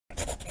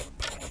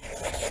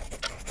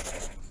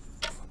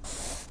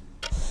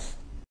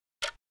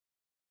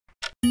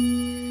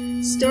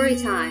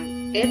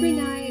Storytime, every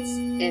night,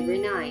 every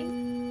night.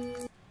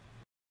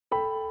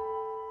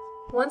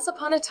 Once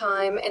upon a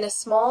time, in a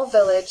small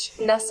village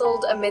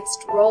nestled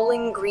amidst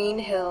rolling green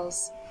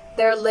hills,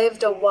 there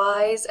lived a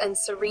wise and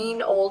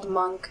serene old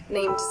monk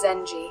named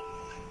Zenji.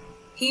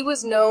 He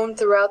was known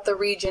throughout the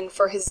region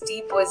for his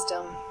deep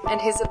wisdom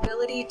and his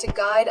ability to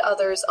guide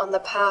others on the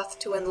path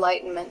to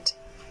enlightenment.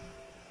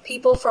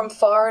 People from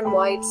far and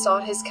wide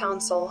sought his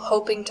counsel,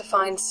 hoping to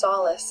find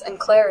solace and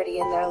clarity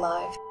in their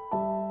lives.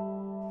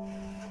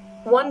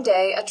 One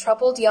day, a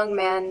troubled young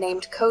man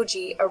named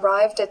Koji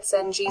arrived at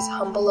Zenji's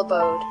humble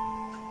abode.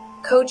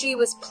 Koji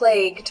was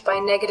plagued by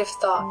negative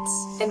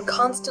thoughts and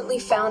constantly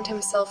found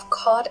himself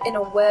caught in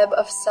a web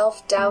of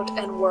self-doubt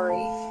and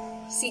worry,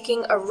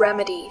 seeking a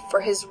remedy for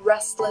his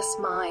restless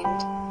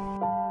mind.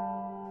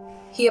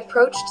 He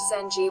approached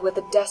Zenji with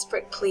a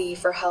desperate plea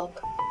for help.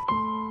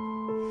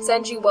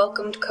 Zenji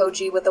welcomed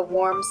Koji with a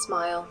warm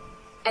smile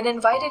and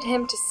invited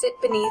him to sit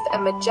beneath a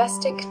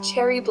majestic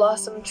cherry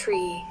blossom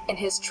tree in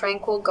his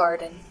tranquil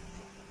garden.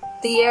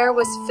 The air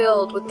was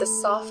filled with the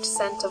soft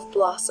scent of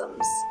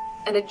blossoms,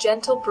 and a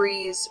gentle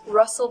breeze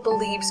rustled the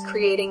leaves,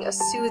 creating a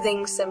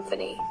soothing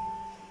symphony.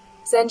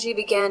 Zenji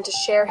began to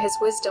share his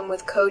wisdom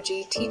with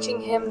Koji,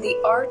 teaching him the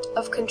art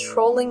of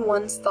controlling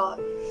one's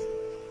thought.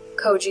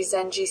 "Koji,"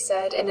 Zenji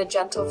said in a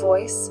gentle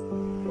voice,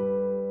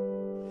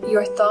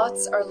 "your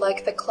thoughts are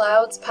like the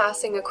clouds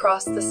passing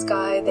across the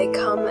sky. They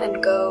come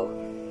and go,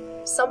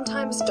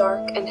 sometimes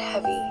dark and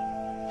heavy,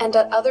 and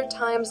at other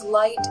times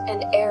light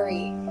and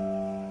airy.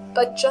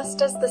 But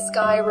just as the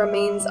sky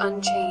remains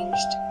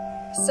unchanged,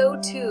 so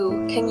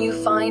too can you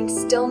find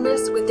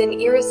stillness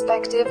within,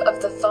 irrespective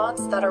of the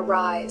thoughts that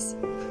arise."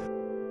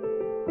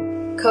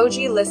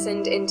 Koji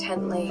listened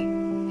intently,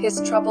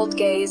 his troubled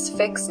gaze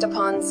fixed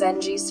upon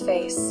Zenji's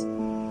face.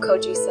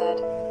 Koji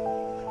said,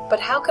 "But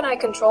how can I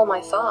control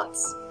my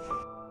thoughts?"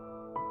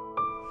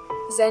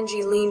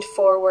 Zenji leaned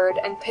forward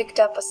and picked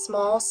up a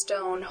small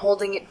stone,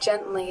 holding it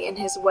gently in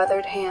his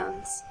weathered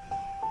hands.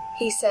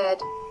 He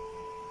said,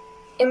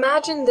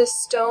 "Imagine this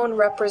stone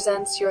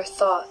represents your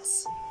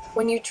thoughts.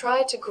 When you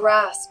try to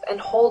grasp and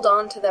hold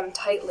on to them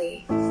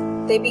tightly,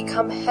 they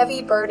become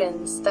heavy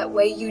burdens that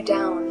weigh you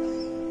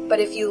down. But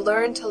if you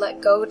learn to let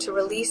go, to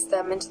release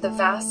them into the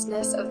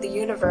vastness of the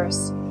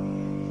universe,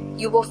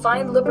 you will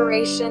find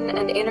liberation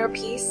and inner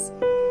peace."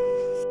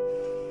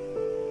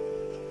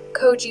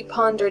 Koji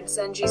pondered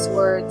Zenji's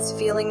words,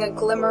 feeling a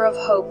glimmer of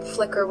hope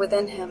flicker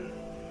within him.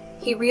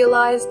 He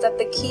realized that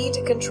the key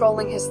to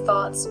controlling his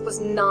thoughts was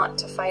not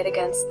to fight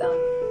against them,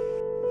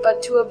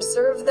 but to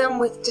observe them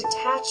with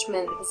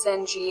detachment.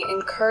 Zenji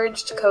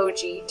encouraged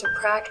Koji to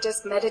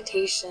practice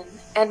meditation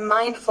and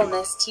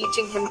mindfulness,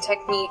 teaching him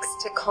techniques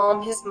to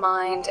calm his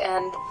mind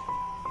and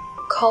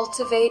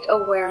cultivate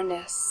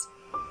awareness.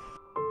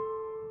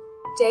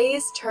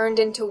 Days turned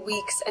into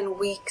weeks and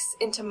weeks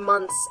into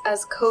months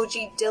as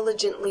Koji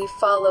diligently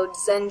followed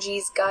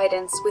Zenji's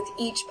guidance. With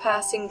each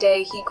passing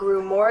day, he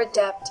grew more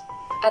adept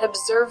at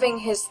observing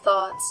his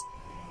thoughts,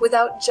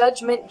 without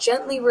judgment,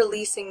 gently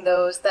releasing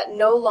those that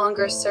no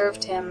longer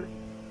served him.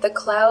 The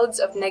clouds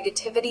of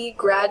negativity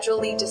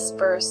gradually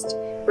dispersed,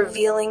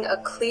 revealing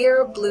a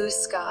clear blue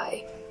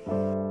sky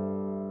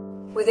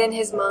within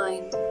his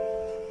mind.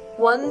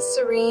 One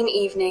serene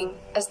evening,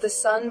 as the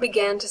sun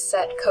began to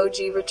set,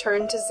 Koji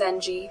returned to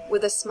Zenji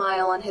with a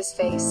smile on his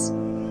face.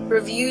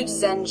 Reviewed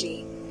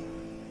Zenji.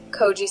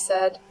 Koji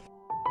said,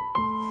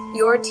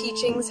 "Your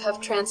teachings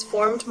have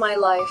transformed my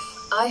life.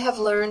 I have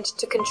learned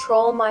to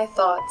control my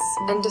thoughts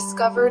and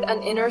discovered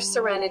an inner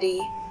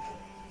serenity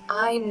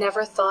I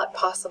never thought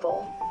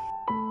possible."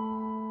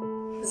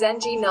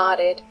 Zenji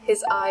nodded,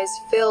 his eyes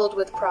filled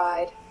with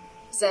pride.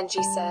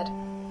 Zenji said,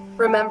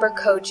 "Remember,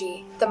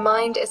 Koji, the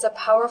mind is a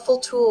powerful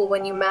tool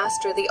when you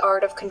master the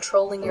art of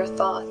controlling your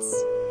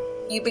thoughts.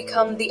 You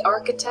become the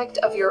architect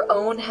of your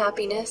own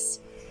happiness.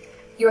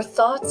 Your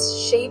thoughts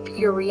shape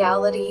your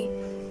reality,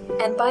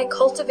 and by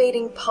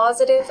cultivating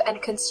positive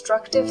and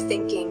constructive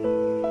thinking,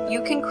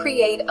 you can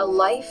create a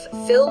life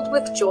filled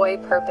with joy,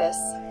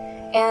 purpose,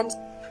 and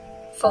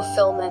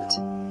fulfillment."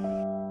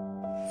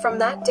 From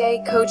that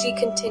day, Koji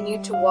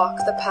continued to walk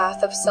the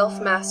path of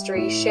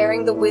self-mastery,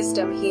 sharing the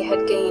wisdom he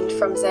had gained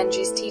from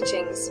Zenji's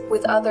teachings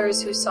with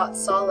others who sought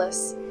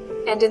solace.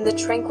 And in the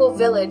tranquil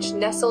village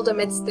nestled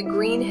amidst the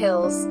green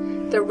hills,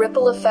 the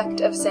ripple effect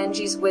of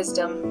Zenji's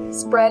wisdom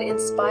spread,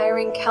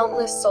 inspiring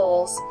countless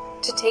souls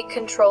to take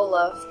control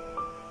of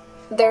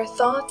their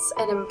thoughts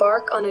and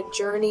embark on a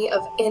journey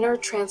of inner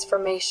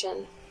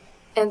transformation.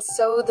 And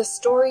so the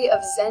story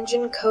of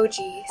Zenji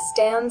Koji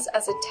stands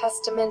as a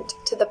testament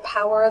to the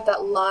power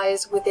that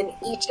lies within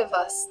each of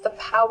us, the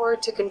power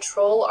to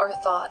control our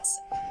thoughts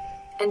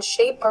and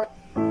shape our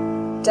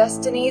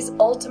destinies,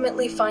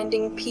 ultimately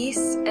finding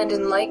peace and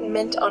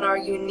enlightenment on our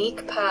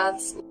unique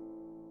paths.